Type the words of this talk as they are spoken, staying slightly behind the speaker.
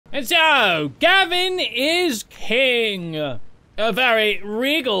And so, Gavin is king. A very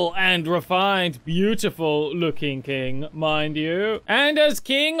regal and refined, beautiful looking king, mind you. And as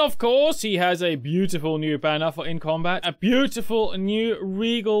king, of course, he has a beautiful new banner for in combat. A beautiful new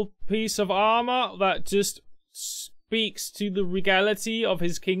regal piece of armor that just speaks to the regality of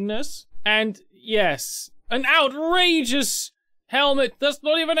his kingness. And yes, an outrageous helmet. That's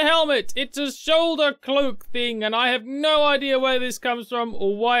not even a helmet. It's a shoulder cloak thing, and I have no idea where this comes from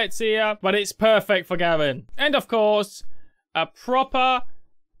or why it's here, but it's perfect for Gavin. And of course, a proper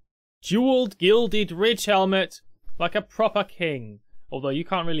jeweled, gilded, rich helmet, like a proper king. Although you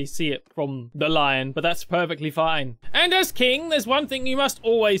can't really see it from the lion, but that's perfectly fine. And as king, there's one thing you must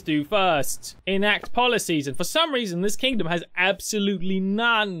always do first. Enact policies, and for some reason, this kingdom has absolutely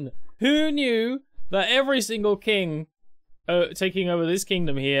none. Who knew that every single king taking over this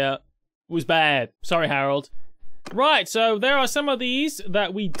kingdom here was bad? Sorry, Harold. Right, so there are some of these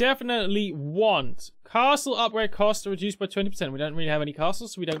that we definitely want. Castle upgrade costs are reduced by 20%. We don't really have any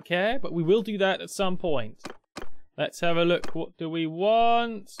castles, so we don't care, but we will do that at some point. Let's have a look. What do we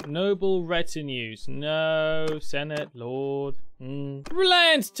want? Noble retinues. No. Senate, Lord.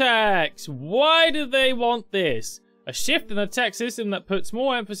 Land tax. Why do they want this? A shift in the tax system that puts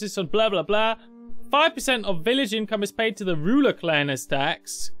more emphasis on blah blah blah. 5% of village income is paid to the ruler clan as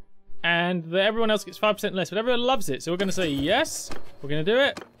tax. And everyone else gets 5% less, but everyone loves it. So we're going to say yes. We're going to do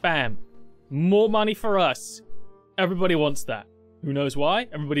it. Bam. More money for us. Everybody wants that. Who knows why?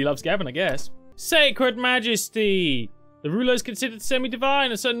 Everybody loves Gavin, I guess. Sacred Majesty. The ruler is considered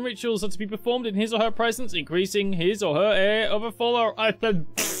semi-divine, and certain rituals are to be performed in his or her presence, increasing his or her air of a full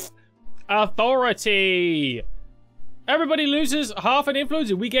authority. Everybody loses half an influence,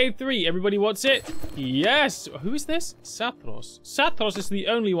 and we gain 3. Everybody wants it? Yes. Who is this? Satros. Satros is the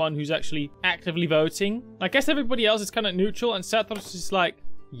only one who's actually actively voting. I guess everybody else is kind of neutral, and Satros is like,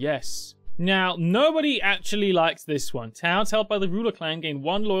 yes. Now, nobody actually likes this one. Towns held by the ruler clan gain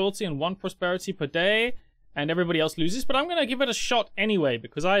 1 loyalty and 1 prosperity per day, and everybody else loses, but I'm going to give it a shot anyway,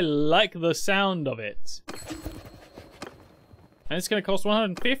 because I like the sound of it. And it's going to cost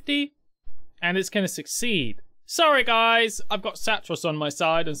 150, and it's going to succeed. Sorry, guys, I've got Satros on my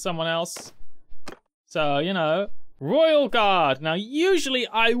side and someone else. So, you know. Royal Guard. Now, usually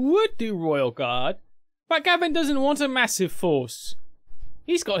I would do Royal Guard, but Gavin doesn't want a massive force.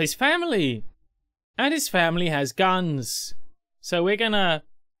 He's got his family. And his family has guns. So we're gonna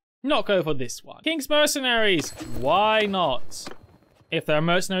not go for this one. King's Mercenaries. Why not? If there are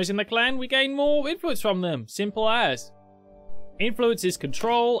mercenaries in the clan, we gain more influence from them. Simple as. Influence is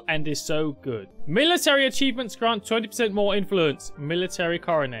control and is so good. Military achievements grant 20% more influence. Military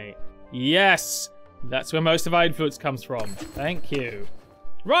coronet. Yes, that's where most of our influence comes from. Thank you.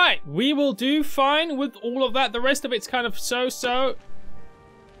 Right, we will do fine with all of that. The rest of it's kind of so-so.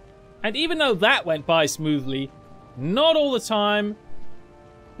 And even though that went by smoothly, not all the time,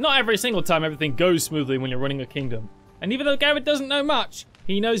 not every single time everything goes smoothly when you're running a kingdom. And even though Gavin doesn't know much,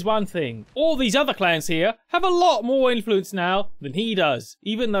 he knows one thing. All these other clans here have a lot more influence now than he does.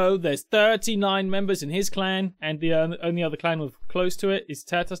 Even though there's 39 members in his clan, and the only other clan with close to it is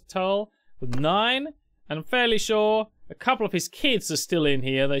Tatatal with 9. And I'm fairly sure a couple of his kids are still in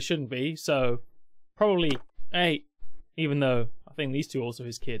here. They shouldn't be, so probably 8. Even though I think these 2 are also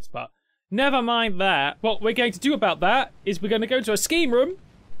his kids, but never mind that. What we're going to do about that is we're going to go to a scheme room,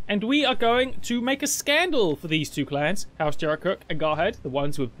 and we are going to make a scandal for these 2 clans, House Jericook and Garhead, the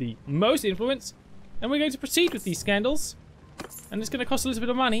ones with the most influence. And we're going to proceed with these scandals. And it's going to cost a little bit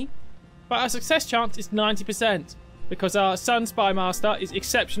of money, but our success chance is 90%. Because our Sun Spy Master is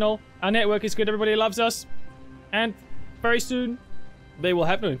exceptional, our network is good, everybody loves us. And very soon, they will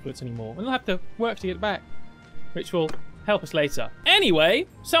have no influence anymore. And they'll have to work to get it back, which will help us later. Anyway,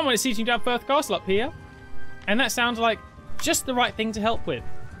 someone is sieging down Firth Castle up here. And that sounds like just the right thing to help with.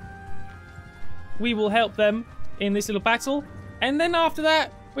 We will help them in this little battle. And then after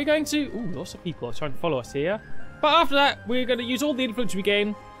that, we're going to... Ooh, lots of people are trying to follow us here. But after that, we're going to use all the influence we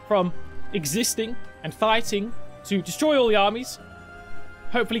gain from existing and fighting to destroy all the armies.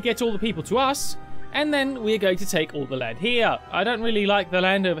 Hopefully get all the people to us. And then we're going to take all the land here. I don't really like the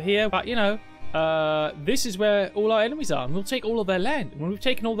land over here, but you know, this is where all our enemies are. And we'll take all of their land. And when we've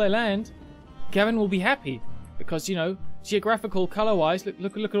taken all their land, Gavin will be happy. Because, you know, geographical, colour-wise,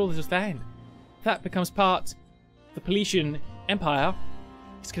 look at all this land. That becomes part of the Peletian Empire.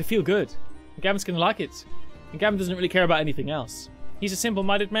 It's going to feel good. And Gavin's going to like it. And Gavin doesn't really care about anything else. He's a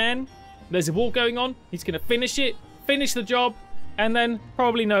simple-minded man. There's a war going on. He's going to finish it, finish the job, and then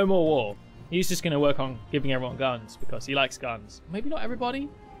probably no more war. He's just going to work on giving everyone guns because he likes guns. Maybe not everybody.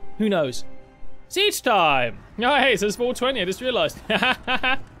 Who knows? Siege time! Oh, hey, it says 420. I just realised.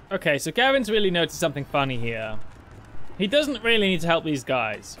 Okay, so Gavin's really noticed something funny here. He doesn't really need to help these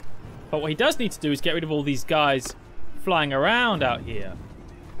guys. But what he does need to do is get rid of all these guys flying around out here.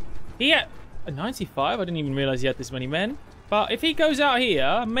 He had a 95? I didn't even realize he had this many men. But if he goes out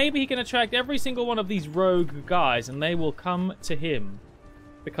here, maybe he can attract every single one of these rogue guys and they will come to him.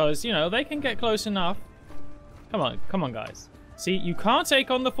 Because, you know, they can get close enough. Come on, guys. See, you can't take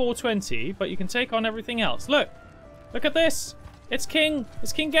on the 420, but you can take on everything else. Look at this. It's King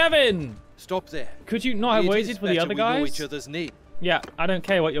Gavin. Stop there. Could you not have waited for the other guys? We know each other's name. Yeah, I don't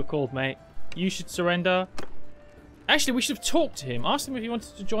care what you're called, mate. You should surrender. Actually, we should have talked to him. Asked him if he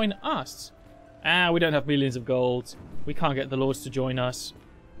wanted to join us. We don't have millions of gold. We can't get the lords to join us.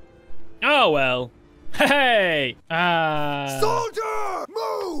 Oh, well. Hey! Soldier!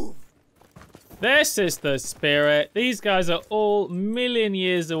 Move! This is the spirit. These guys are all million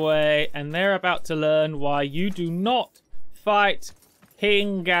years away, and they're about to learn why you do not fight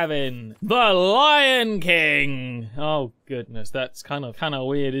King Gavin, the Lion King. Oh goodness, that's kind of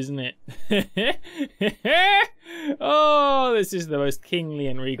weird, isn't it? Oh, this is the most kingly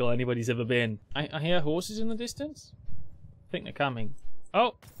and regal anybody's ever been. I hear horses in the distance. I think they're coming.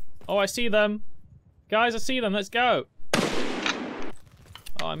 Oh, I see them. Guys, I see them. Let's go.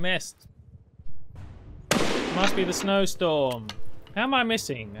 Oh, I missed. Must be the snowstorm. How am I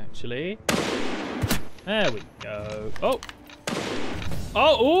missing, actually? There we go.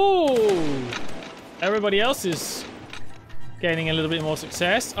 Ooh! Everybody else is gaining a little bit more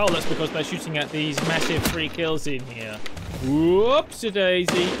success. Oh, that's because they're shooting at these massive free kills in here.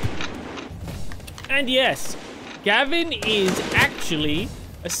 Whoopsie-daisy. And yes, Gavin is actually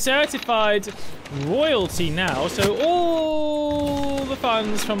a certified royalty now, so all the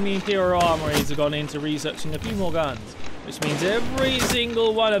funds from the Imperial Armories have gone into researching a few more guns, which means every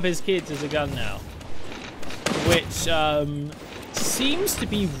single one of his kids has a gun now, which seems to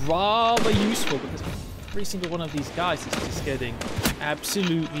be rather useful because every single one of these guys is just getting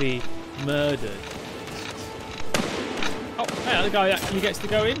absolutely murdered. Oh, yeah, the guy actually gets to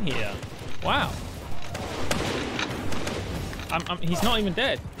go in here. Wow. He's not even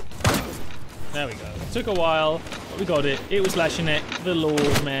dead. There we go. Took a while, but we got it. It was Lashinek, the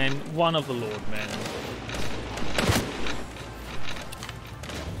Lord Man, one of the Lord Men.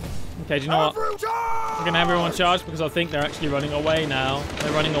 Okay, do you know what? We're gonna have everyone charge because I think they're actually running away now.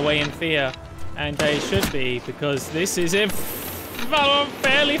 They're running away in fear. And they should be, because this is a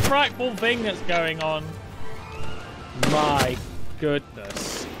fairly frightful thing that's going on. My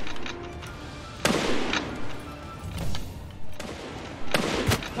goodness.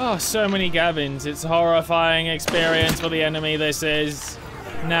 Oh, so many Gavins. It's a horrifying experience for the enemy, this is.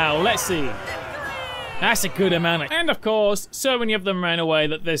 Now, let's see. That's a good amount. And of course, so many of them ran away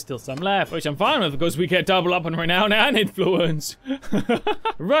that there's still some left, which I'm fine with because we get double up on renown and influence.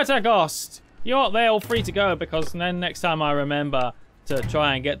 Rutagost. You know what? They're all free to go because then next time I remember to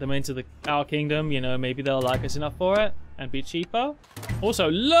try and get them into our kingdom, you know, maybe they'll like us enough for it and be cheaper.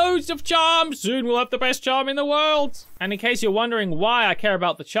 Also, loads of charms. Soon we'll have the best charm in the world. And in case you're wondering why I care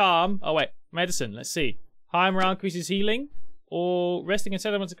about the charm, oh wait, medicine. Let's see. High morale increases healing, or resting in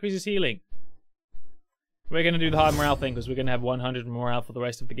settlements increases healing. We're going to do the high morale thing because we're going to have 100 morale for the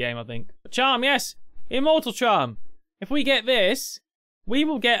rest of the game, I think. But charm, yes. Immortal charm. If we get this, we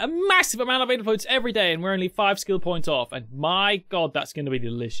will get a massive amount of influence every day, and we're only 5 skill points off. And my god, that's going to be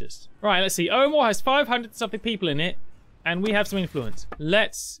delicious. Right, let's see. Omor has 500 something people in it, and we have some influence.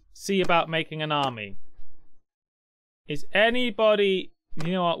 Let's see about making an army. Is anybody...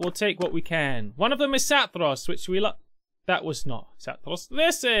 You know what? We'll take what we can. One of them is Satros, which we like. That was not Satros.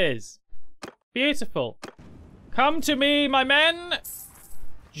 This is... Beautiful. Come to me, my men.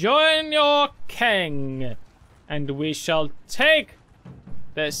 Join your king, and we shall take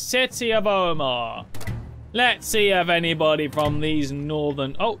the city of Omar. Let's see if anybody from these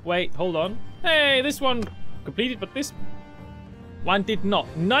northern... Oh, wait, hold on. Hey, this one completed, but this one did not.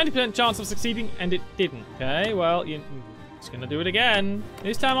 90% chance of succeeding, and it didn't. Okay, well, you're just gonna do it again.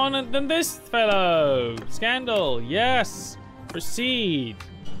 This time on than this fellow. Scandal, yes. Proceed.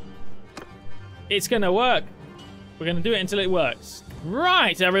 It's gonna work. We're gonna do it until it works.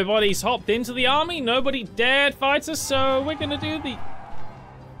 Right, everybody's hopped into the army. Nobody dared fight us, so we're gonna do the...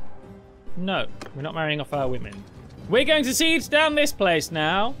 No, we're not marrying off our women. We're going to siege down this place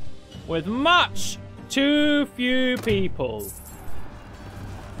now with much too few people.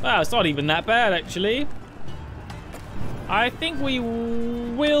 Well, it's not even that bad, actually. I think we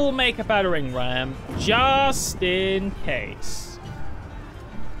will make a battering ram just in case.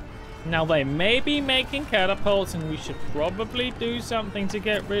 Now, they may be making catapults, and we should probably do something to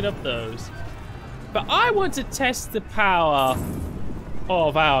get rid of those. But I want to test the power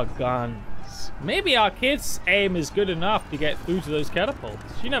of our guns. Maybe our kids' aim is good enough to get through to those catapults.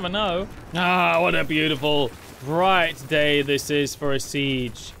 You never know. Ah, what a beautiful, bright day this is for a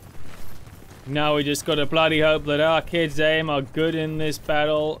siege. Now we just gotta bloody hope that our kids' aim are good in this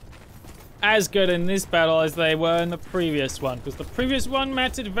battle. As good in this battle as they were in the previous one. Because the previous one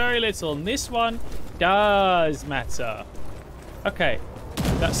mattered very little. And this one does matter. Okay.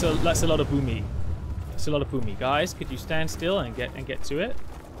 That's a lot of boomy. That's a lot of boomy. Guys, could you stand still and get to it?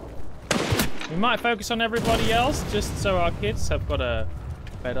 We might focus on everybody else just so our kids have got a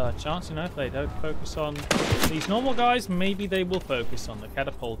better chance. You know, if they don't focus on these normal guys, maybe they will focus on the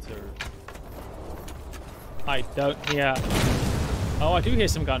catapulter. I don't hear... Oh, I do hear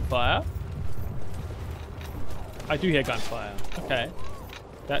some gunfire. I do hear gunfire. Okay.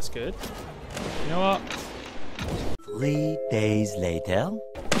 That's good. You know what? 3 days later.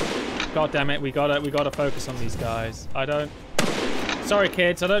 God damn it, we gotta focus on these guys. I don't... Sorry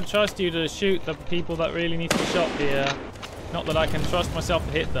kids, I don't trust you to shoot the people that really need to be shot here. Not that I can trust myself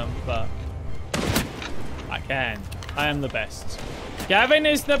to hit them, but... I can. I am the best. Gavin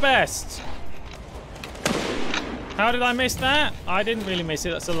is the best! How did I miss that? I didn't really miss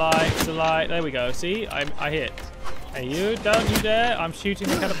it. That's a lie. It's a lie. There we go. See? I hit. Hey, you. Don't you dare. I'm shooting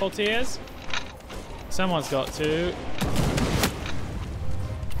the catapultiers. Someone's got to.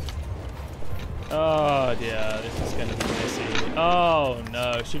 Oh, dear. This is going to be messy. Oh,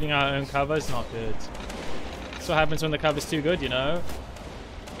 no. Shooting our own cover is not good. That's what happens when the cover's too good, you know?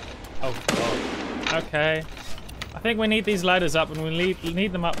 Oh, God. Okay. I think we need these ladders up, and we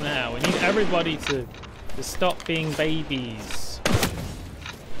need them up now. We need everybody to stop being babies.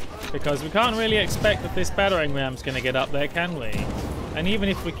 Because we can't really expect that this battering ram's going to get up there, can we? And even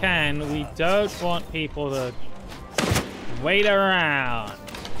if we can, we don't want people to wait around.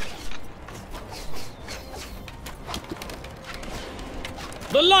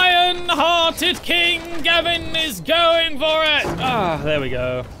 The lion-hearted King Gavin is going for it! Ah, there we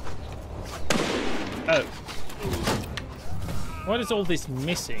go. Oh. What is all this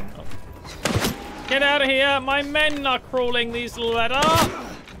missing? Oh. Get out of here! My men are crawling these ladder!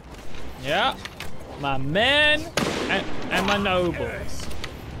 Yeah. My men and my nobles.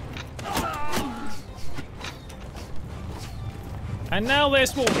 And now they're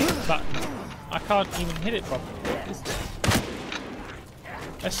swarming, but I can't even hit it properly. What is this?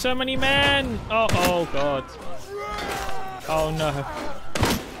 There's so many men! Oh god. Oh no.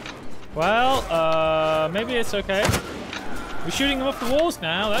 Well, maybe it's okay. We're shooting them off the walls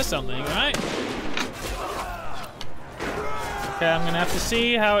now. That's something, right? Okay, I'm gonna have to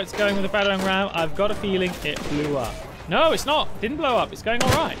see how it's going with the battering ram. I've got a feeling it blew up. No, it's not. It didn't blow up. It's going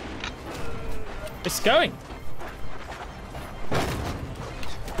all right. It's going.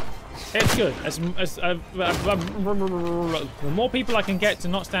 It's good. The more people I can get to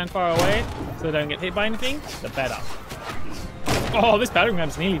not stand far away, so they don't get hit by anything, the better. Oh, this battering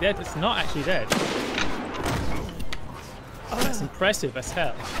ram's nearly dead. It's not actually dead. Oh, that's impressive as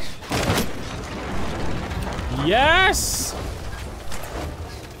hell. Yes!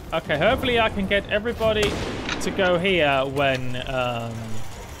 Okay, hopefully I can get everybody to go here when, yeah,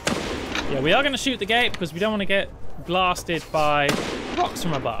 we are going to shoot the gate because we don't want to get blasted by rocks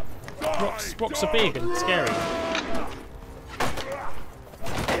from above. Rocks are big and scary.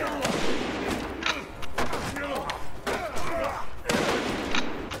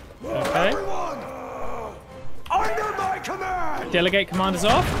 Okay. Under my command! Delegate commanders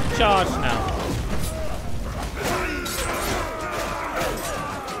off. Charge now.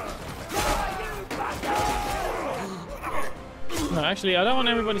 No, actually, I don't want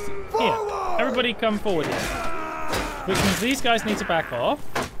everybody to... Here. Everybody come forward here. Which means these guys need to back off.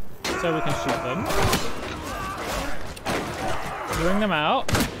 So we can shoot them. Bring them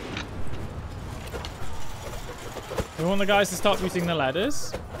out. We want the guys to stop using the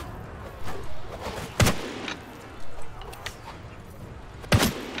ladders.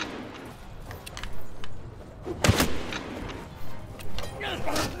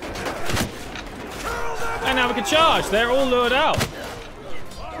 And now we can charge. They're all lured out.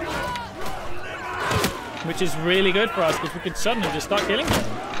 Which is really good for us because we could suddenly just start killing them.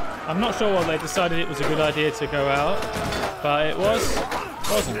 I'm not sure why they decided it was a good idea to go out, but it wasn't.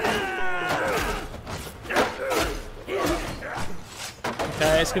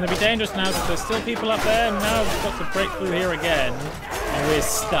 Okay, it's going to be dangerous now because there's still people up there, and now we've got to break through here again, and we're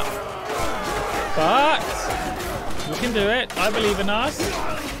stuck. But we can do it. I believe in us.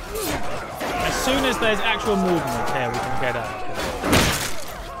 As soon as there's actual movement here, we can get out.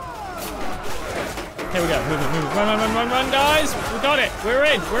 Here we go. Move. Run, guys. We got it. We're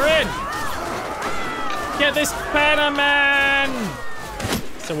in. Get this banner, man.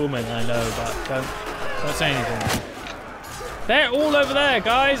 a woman, I know, but don't say anything. They're all over there,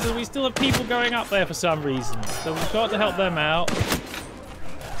 guys, and we still have people going up there for some reason. So we've got to help them out.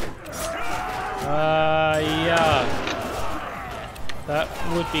 Yeah. That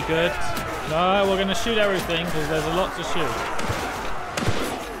would be good. No, we're going to shoot everything because there's a lot to shoot.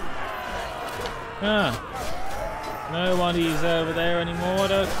 Nobody's over there anymore, I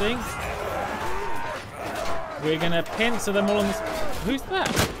don't think. We're going to pincer them all on this. Who's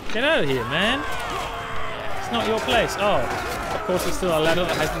that? Get out of here, man. It's not your place. Oh, of course there's still a ladder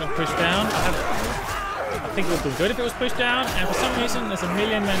that hasn't been pushed down. I think it would have been good if it was pushed down, and for some reason there's a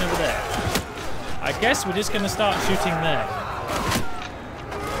million men over there. I guess we're just going to start shooting there.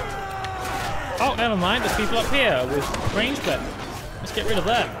 Oh, never mind. There's people up here with ranged weapons. Let's get rid of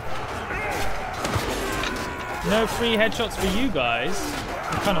them. No free headshots for you guys.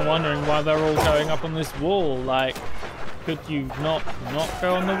 I'm kind of wondering why they're all going up on this wall. Like, could you not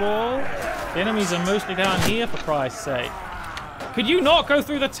go on the wall? The enemies are mostly down here, for Christ's sake. Could you not go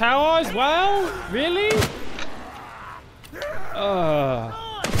through the tower as well? Really? Oh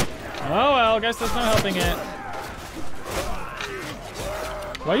well, I guess there's no helping it.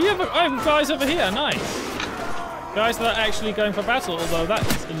 Well, you have guys over here, nice. Guys that are actually going for battle, although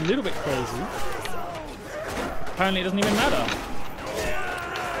that's a little bit crazy. Apparently it doesn't even matter.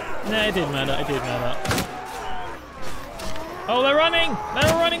 Nah, it did matter, it did matter. Oh, they're running!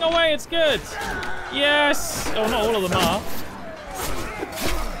 They're running away, it's good! Yes! Oh, not all of them are.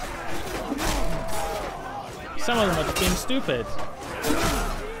 Some of them are just being stupid.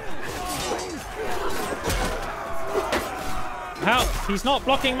 How? He's not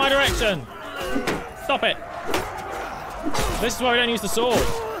blocking my direction! Stop it! This is why we don't use the sword.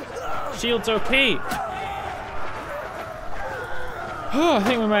 Shield's OP. Oh, I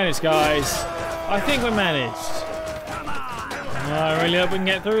think we managed, guys. I think we managed. I really hope we can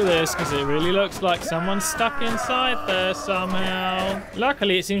get through this, because it really looks like someone's stuck inside there somehow.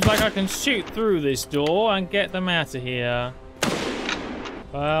 Luckily, it seems like I can shoot through this door and get them out of here.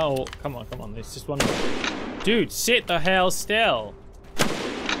 Well, come on, come on. There's just one more. Dude, sit the hell still.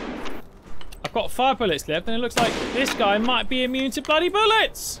 I've got 5 bullets left, and it looks like this guy might be immune to bloody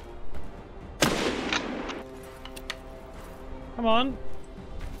bullets. Come on.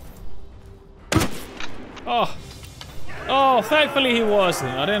 Oh, thankfully he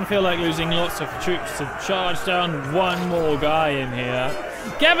wasn't. I didn't feel like losing lots of troops to charge down one more guy in here.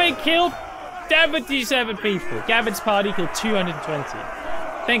 Gavin killed 77 people. Gavin's party killed 220.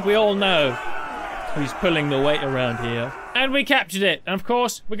 I think we all know who's pulling the weight around here. And we captured it. And of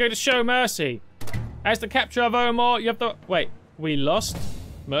course, we're going to show mercy. As the capture of Omar, you have to... Wait, we lost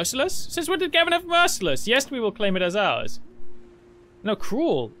Merciless? Since when did Gavin have Merciless? Yes, we will claim it as ours. No,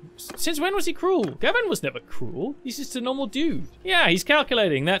 cruel. Since when was he cruel? Gavin was never cruel. He's just a normal dude. Yeah, he's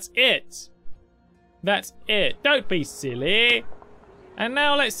calculating. That's it. That's it. Don't be silly. And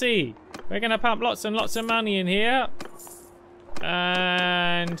now let's see. We're going to pump lots and lots of money in here.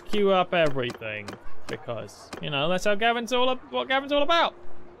 And queue up everything. Because, you know, that's how Gavin's what Gavin's all about.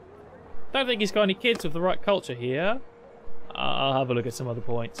 Don't think he's got any kids with the right culture here. I'll have a look at some other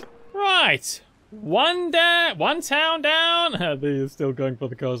points. Right. One town down. They're still going for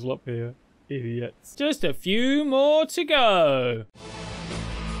the castle up here. Idiots. Just a few more to go.